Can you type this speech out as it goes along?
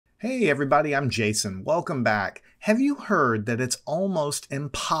Hey everybody, I'm Jason. Welcome back. Have you heard that it's almost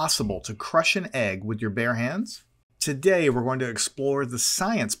impossible to crush an egg with your bare hands? Today we're going to explore the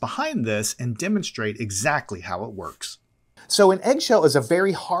science behind this and demonstrate exactly how it works. So an eggshell is a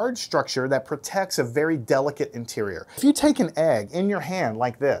very hard structure that protects a very delicate interior. If you take an egg in your hand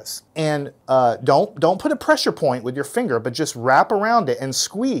like this and don't put a pressure point with your finger, but just wrap around it and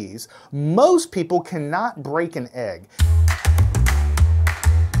squeeze, most people cannot break an egg.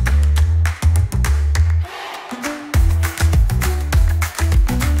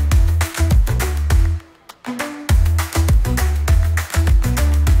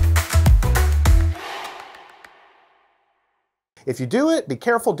 If you do it, be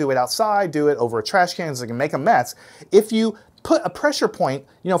careful, do it outside, do it over a trash can so it can make a mess. If you put a pressure point,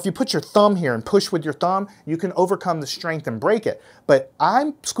 if you put your thumb here and push with your thumb, you can overcome the strength and break it. But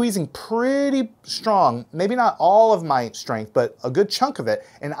I'm squeezing pretty strong, maybe not all of my strength, but a good chunk of it,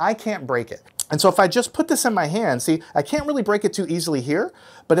 and I can't break it. And so if I just put this in my hand, see, I can't really break it too easily here,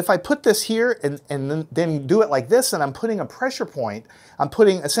 but if I put this here and then do it like this, and I'm putting a pressure point, I'm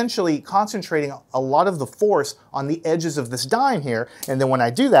essentially concentrating a lot of the force on the edges of this dime here, and then when I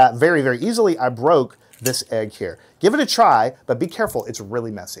do that, very, very easily, I broke this egg here. Give it a try, but be careful, it's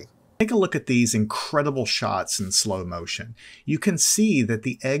really messy. Take a look at these incredible shots in slow motion. You can see that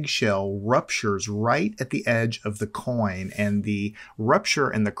the eggshell ruptures right at the edge of the coin, and the rupture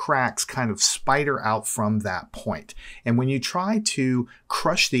and the cracks kind of spider out from that point. And when you try to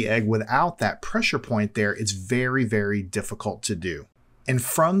crush the egg without that pressure point there, it's very, very difficult to do. And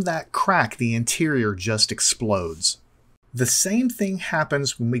from that crack, the interior just explodes. The same thing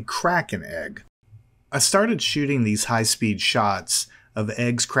happens when we crack an egg. I started shooting these high-speed shots of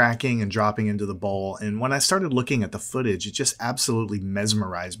eggs cracking and dropping into the bowl, and when I started looking at the footage, it just absolutely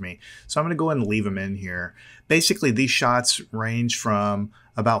mesmerized me. So I'm going to go ahead and leave them in here. Basically, these shots range from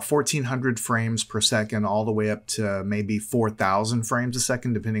about 1,400 frames per second all the way up to maybe 4,000 frames a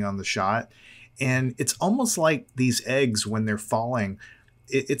second, depending on the shot. And it's almost like these eggs, when they're falling,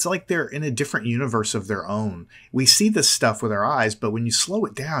 it's like they're in a different universe of their own. We see this stuff with our eyes, but when you slow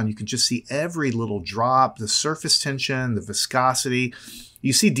it down, you can just see every little drop, the surface tension, the viscosity.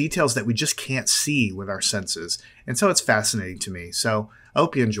 You see details that we just can't see with our senses. And so it's fascinating to me. So I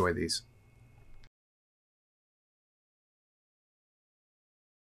hope you enjoy these.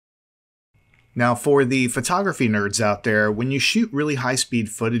 Now, for the photography nerds out there, when you shoot really high-speed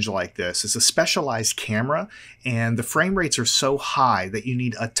footage like this, it's a specialized camera, and the frame rates are so high that you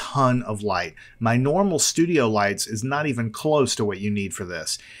need a ton of light. My normal studio lights is not even close to what you need for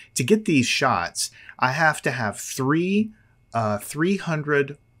this. To get these shots, I have to have three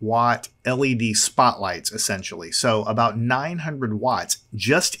 300-watt LED spotlights, essentially. So about 900 watts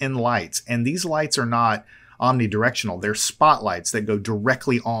just in lights, and these lights are not omnidirectional. They're spotlights that go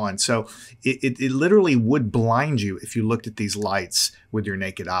directly on. So it literally would blind you if you looked at these lights with your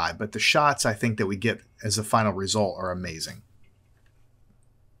naked eye. But the shots I think that we get as a final result are amazing.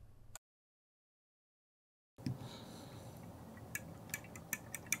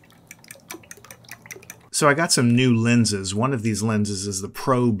 So I got some new lenses. One of these lenses is the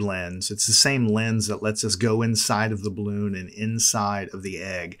probe lens. It's the same lens that lets us go inside of the balloon and inside of the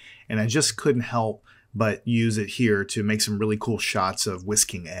egg. And I just couldn't help but use it here to make some really cool shots of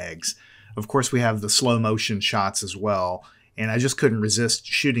whisking eggs. Of course, we have the slow motion shots as well, and I just couldn't resist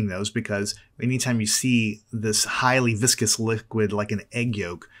shooting those because anytime you see this highly viscous liquid like an egg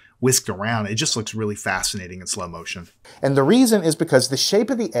yolk whisked around, it just looks really fascinating in slow motion. And the reason is because the shape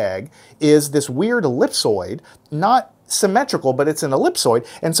of the egg is this weird ellipsoid, not symmetrical, but it's an ellipsoid.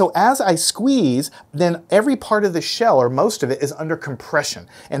 And so as I squeeze, then every part of the shell, or most of it, is under compression.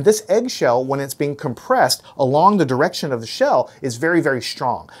 And this eggshell, when it's being compressed along the direction of the shell, is very, very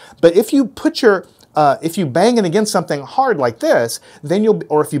strong. But if you put if you bang it against something hard like this, then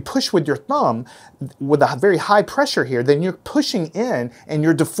or if you push with your thumb with a very high pressure here, then you're pushing in and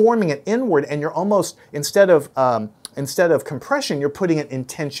you're deforming it inward, and you're almost, instead of compression, you're putting it in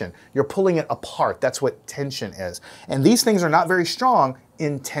tension. You're pulling it apart. That's what tension is. And these things are not very strong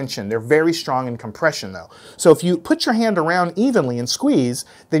in tension. They're very strong in compression though. So if you put your hand around evenly and squeeze,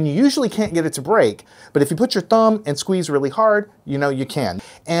 then you usually can't get it to break. But if you put your thumb and squeeze really hard, you can.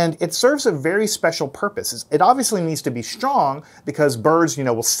 And it serves a very special purpose. It obviously needs to be strong because birds,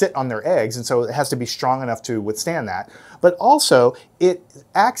 will sit on their eggs, and so it has to be strong enough to withstand that. But also, it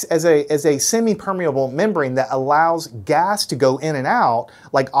acts as a semi-permeable membrane that allows gas to go in and out,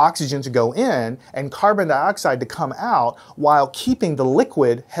 like oxygen to go in and carbon dioxide to come out, while keeping the liquid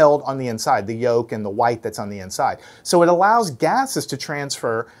liquid held on the inside, the yolk and the white that's on the inside. So it allows gases to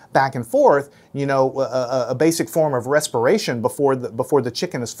transfer back and forth, you know, a basic form of respiration before the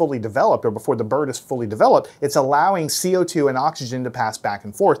chicken is fully developed or before the bird is fully developed. It's allowing CO2 and oxygen to pass back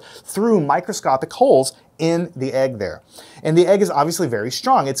and forth through microscopic holes in the egg there. And the egg is obviously very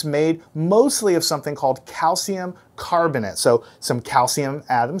strong. It's made mostly of something called calcium carbonate. So some calcium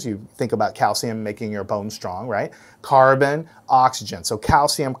atoms, you think about calcium making your bones strong, right? Carbon, oxygen, so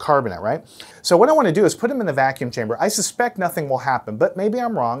calcium carbonate, right? So what I want to do is put them in the vacuum chamber. I suspect nothing will happen, but maybe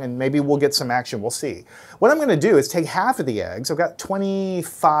I'm wrong and maybe we'll get some action, we'll see. What I'm going to do is take half of the eggs. I've got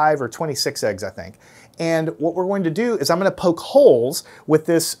 25 or 26 eggs, I think. And what we're going to do is I'm going to poke holes with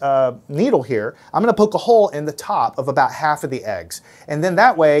this needle here. I'm going to poke a hole in the top of about half of the eggs. And then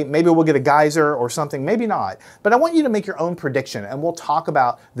that way, maybe we'll get a geyser or something, maybe not. But I want you to make your own prediction, and we'll talk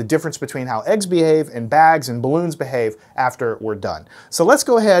about the difference between how eggs behave and bags and balloons behave after we're done. So let's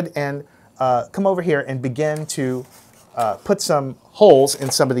go ahead and come over here and begin to put some holes in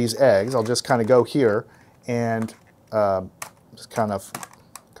some of these eggs. I'll just kind of go here and just kind of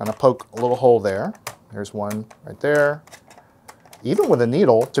poke a little hole there. There's one right there. Even with a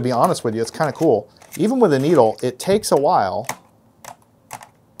needle, to be honest with you, it's kind of cool. Even with a needle, it takes a while,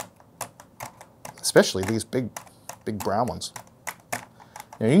 especially these big brown ones.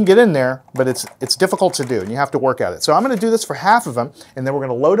 You can get in there, but it's difficult to do, and you have to work at it. So I'm going to do this for half of them, and then we're going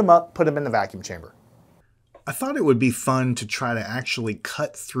to load them up, put them in the vacuum chamber. I thought it would be fun to try to actually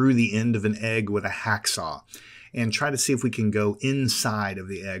cut through the end of an egg with a hacksaw and try to see if we can go inside of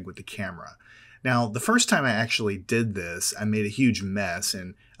the egg with the camera. Now, the first time I actually did this, I made a huge mess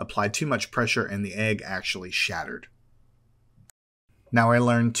and applied too much pressure and the egg actually shattered. Now, I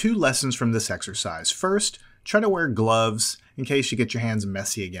learned 2 lessons from this exercise. First, try to wear gloves in case you get your hands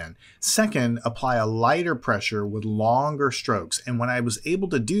messy again. Second, apply a lighter pressure with longer strokes. And when I was able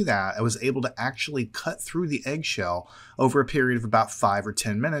to do that, I was able to actually cut through the eggshell over a period of about 5 or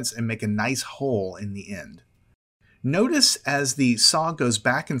 10 minutes and make a nice hole in the end. Notice as the saw goes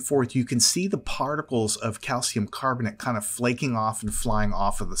back and forth, you can see the particles of calcium carbonate kind of flaking off and flying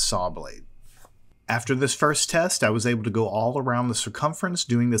off of the saw blade. After this first test, I was able to go all around the circumference,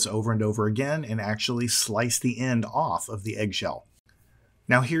 doing this over and over again, and actually slice the end off of the eggshell.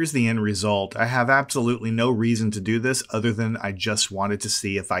 Now here's the end result. I have absolutely no reason to do this other than I just wanted to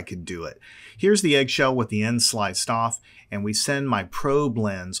see if I could do it. Here's the eggshell with the end sliced off, and we send my probe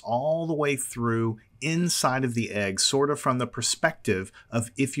lens all the way through inside of the egg, sort of from the perspective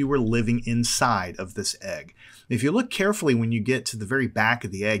of if you were living inside of this egg. If you look carefully when you get to the very back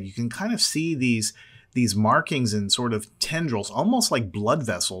of the egg, you can kind of see these markings and sort of tendrils, almost like blood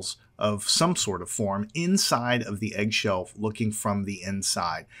vessels of some sort of form inside of the eggshell looking from the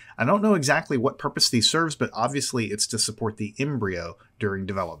inside. I don't know exactly what purpose these serves, but obviously it's to support the embryo during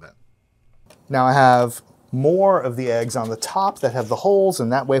development. Now I have more of the eggs on the top that have the holes,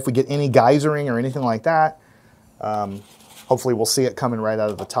 and that way if we get any geysering or anything like that, hopefully we'll see it coming right out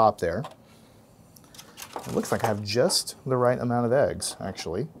of the top there. It looks like I have just the right amount of eggs,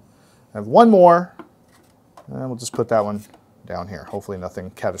 actually. I have one more, and we'll just put that one down here. Hopefully nothing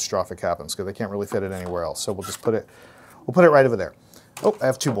catastrophic happens because I can't really fit it anywhere else. So we'll just put it right over there. Oh, I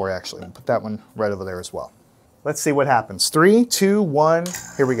have 2 more actually. We'll put that one right over there as well. Let's see what happens. 3, 2, 1,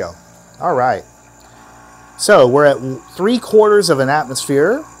 here we go. All right. So we're at 3/4 of an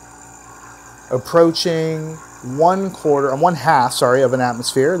atmosphere, approaching 1/2, sorry, of an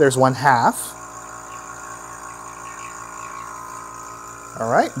atmosphere. There's 1/2. All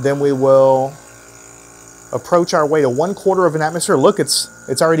right, then we will approach our way to 1/4 of an atmosphere. Look,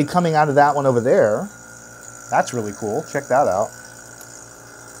 it's already coming out of that one over there. That's really cool. Check that out.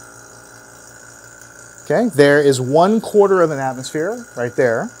 Okay, there is 1/4 of an atmosphere right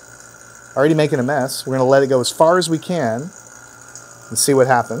there. Already making a mess. We're going to let it go as far as we can and see what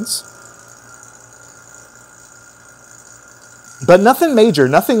happens. But nothing major,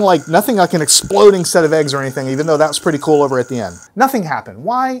 nothing like an exploding set of eggs or anything, even though that was pretty cool over at the end. Nothing happened.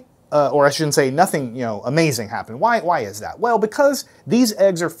 Why? Or I shouldn't say nothing, amazing happened. Why is that? Well, because these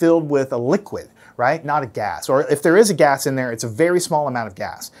eggs are filled with a liquid, right? Not a gas. Or if there is a gas in there, it's a very small amount of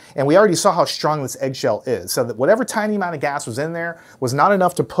gas. And we already saw how strong this eggshell is. So that whatever tiny amount of gas was in there was not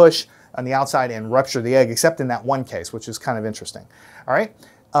enough to push on the outside and rupture the egg, except in that one case, which is kind of interesting. All right.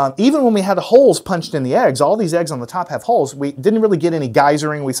 Even when we had holes punched in the eggs, all these eggs on the top have holes, we didn't really get any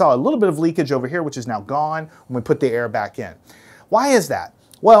geysering. We saw a little bit of leakage over here, which is now gone when we put the air back in. Why is that?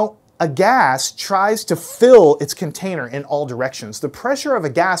 Well, a gas tries to fill its container in all directions. The pressure of a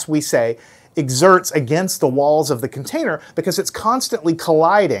gas, we say, exerts against the walls of the container because it's constantly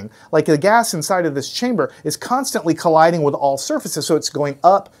colliding. Like the gas inside of this chamber is constantly colliding with all surfaces, so it's going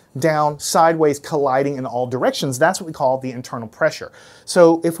up, down, sideways, colliding in all directions. That's what we call the internal pressure.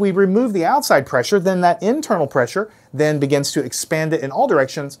 So if we remove the outside pressure, then that internal pressure then begins to expand it in all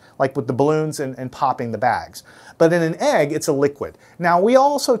directions, like with the balloons and popping the bags. But in an egg, it's a liquid. Now, we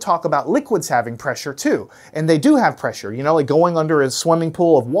also talk about liquids having pressure too, and they do have pressure. You know, like going under a swimming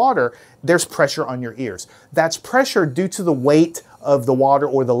pool of water, there's pressure on your ears. That's pressure due to the weight of the water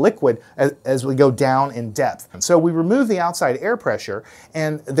or the liquid as we go down in depth. And so we remove the outside air pressure,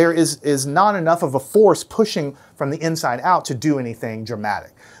 and there is not enough of a force pushing from the inside out to do anything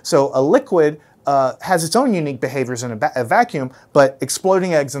dramatic. So a liquid has its own unique behaviors in a vacuum, but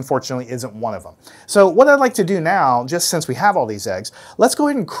exploding eggs, unfortunately, isn't one of them. So what I'd like to do now, just since we have all these eggs, let's go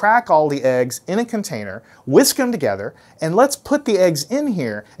ahead and crack all the eggs in a container, whisk them together, and let's put the eggs in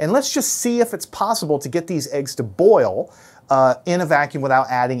here, and let's just see if it's possible to get these eggs to boil in a vacuum without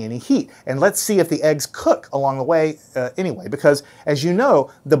adding any heat. And let's see if the eggs cook along the way anyway, because as you know,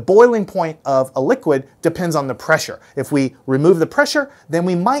 the boiling point of a liquid depends on the pressure. If we remove the pressure, then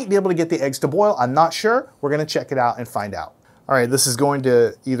we might be able to get the eggs to boil. I'm not sure. We're gonna check it out and find out. All right, this is going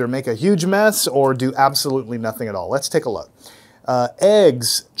to either make a huge mess or do absolutely nothing at all. Let's take a look.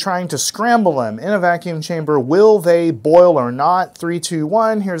 Eggs, trying to scramble them in a vacuum chamber. Will they boil or not? 3, 2,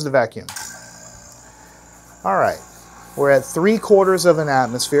 1, here's the vacuum. All right. We're at 3/4 of an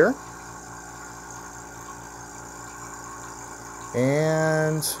atmosphere.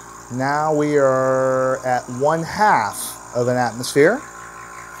 And now we are at 1/2 of an atmosphere.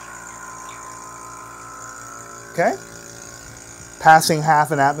 Okay. Passing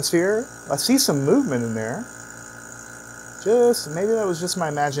half an atmosphere. I see some movement in there. Maybe that was just my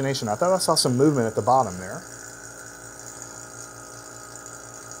imagination. I thought I saw some movement at the bottom there.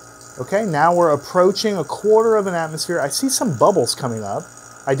 Okay, now we're approaching 1/4 of an atmosphere. I see some bubbles coming up.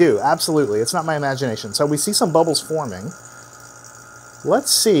 I do, absolutely. It's not my imagination. So we see some bubbles forming.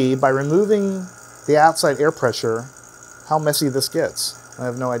 Let's see, by removing the outside air pressure, how messy this gets. I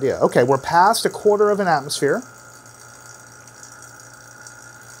have no idea. Okay, we're past 1/4 of an atmosphere.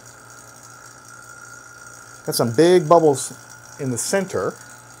 Got some big bubbles in the center.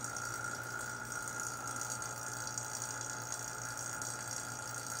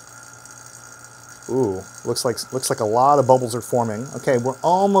 Ooh, looks like a lot of bubbles are forming. Okay, we're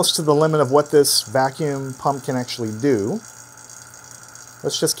almost to the limit of what this vacuum pump can actually do.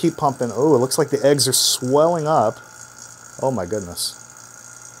 Let's just keep pumping. Oh, it looks like the eggs are swelling up. Oh my goodness.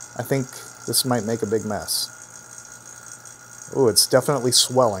 I think this might make a big mess. Oh, it's definitely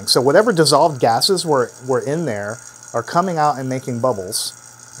swelling. So whatever dissolved gases were in there are coming out and making bubbles.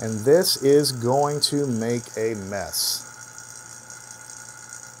 And this is going to make a mess.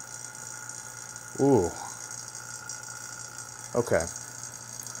 Ooh. Okay.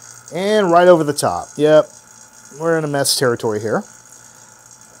 And right over the top. Yep. We're in a mess territory here.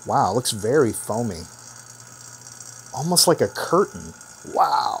 Wow, it looks very foamy. Almost like a curtain.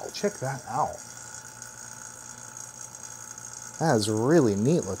 Wow, check that out. That is really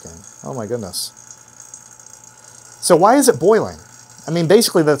neat looking. Oh my goodness. So why is it boiling? I mean,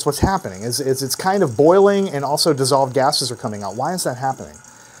 basically that's what's happening. Is it's kind of boiling and also dissolved gases are coming out. Why is that happening?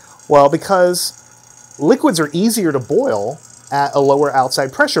 Well, because liquids are easier to boil at a lower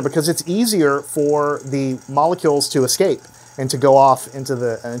outside pressure because it's easier for the molecules to escape and to go off into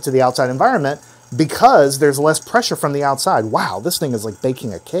the outside environment because there's less pressure from the outside. Wow, this thing is like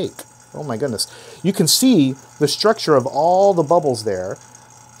baking a cake. Oh my goodness. You can see the structure of all the bubbles there.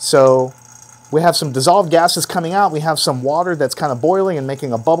 So we have some dissolved gases coming out. We have some water that's kind of boiling and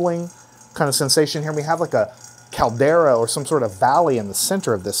making a bubbling kind of sensation here. We have like a caldera or some sort of valley in the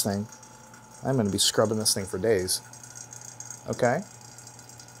center of this thing. I'm going to be scrubbing this thing for days. Okay.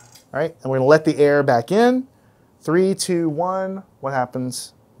 All right, and we're going to let the air back in. 3, 2, 1. What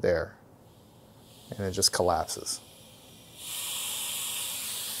happens there? And it just collapses.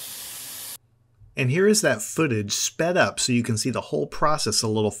 And here is that footage sped up so you can see the whole process a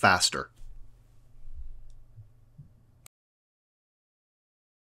little faster.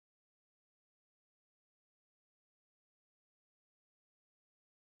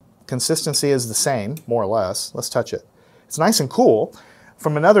 Consistency is the same, more or less. Let's touch it. It's nice and cool.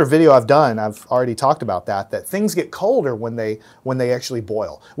 From another video I've done, I've already talked about that things get colder when they actually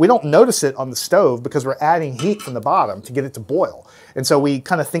boil. We don't notice it on the stove because we're adding heat from the bottom to get it to boil. And so we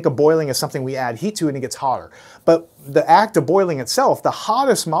kind of think of boiling as something we add heat to and it gets hotter. But the act of boiling itself, the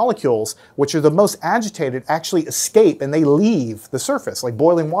hottest molecules, which are the most agitated, actually escape and they leave the surface. Like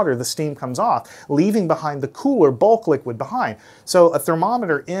boiling water, the steam comes off, leaving behind the cooler bulk liquid behind. So a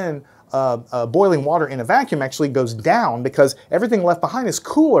thermometer in boiling water in a vacuum actually goes down because everything left behind is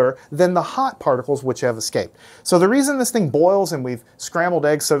cooler than the hot particles which have escaped. So the reason this thing boils and we've scrambled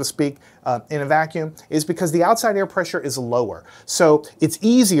eggs, so to speak, in a vacuum is because the outside air pressure is lower. So it's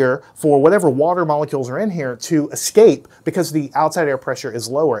easier for whatever water molecules are in here to escape because the outside air pressure is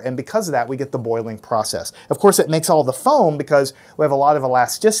lower. And because of that, we get the boiling process. Of course, it makes all the foam because we have a lot of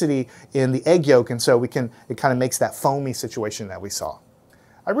elasticity in the egg yolk, and so it kind of makes that foamy situation that we saw.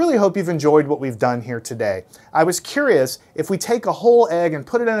 I really hope you've enjoyed what we've done here today. I was curious, if we take a whole egg and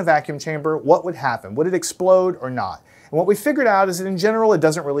put it in a vacuum chamber, what would happen? Would it explode or not? And what we figured out is that in general, it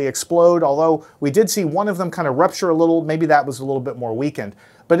doesn't really explode, although we did see one of them kind of rupture a little. Maybe that was a little bit more weakened.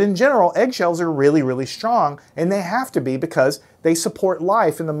 But in general, eggshells are really, really strong, and they have to be because they support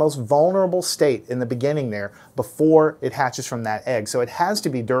life in the most vulnerable state in the beginning there before it hatches from that egg. So it has to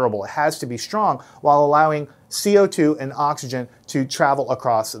be durable, it has to be strong while allowing CO2 and oxygen to travel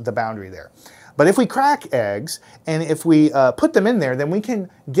across the boundary there. But if we crack eggs and if we put them in there, then we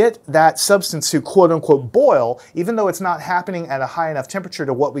can get that substance to quote unquote boil, even though it's not happening at a high enough temperature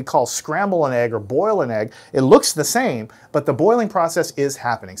to what we call scramble an egg or boil an egg. It looks the same, but the boiling process is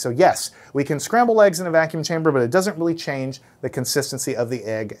happening. So yes, we can scramble eggs in a vacuum chamber, but it doesn't really change the consistency of the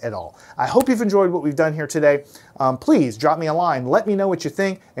egg at all. I hope you've enjoyed what we've done here today. Please drop me a line, let me know what you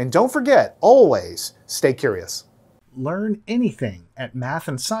think, and don't forget, always stay curious. Learn anything at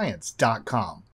mathandscience.com.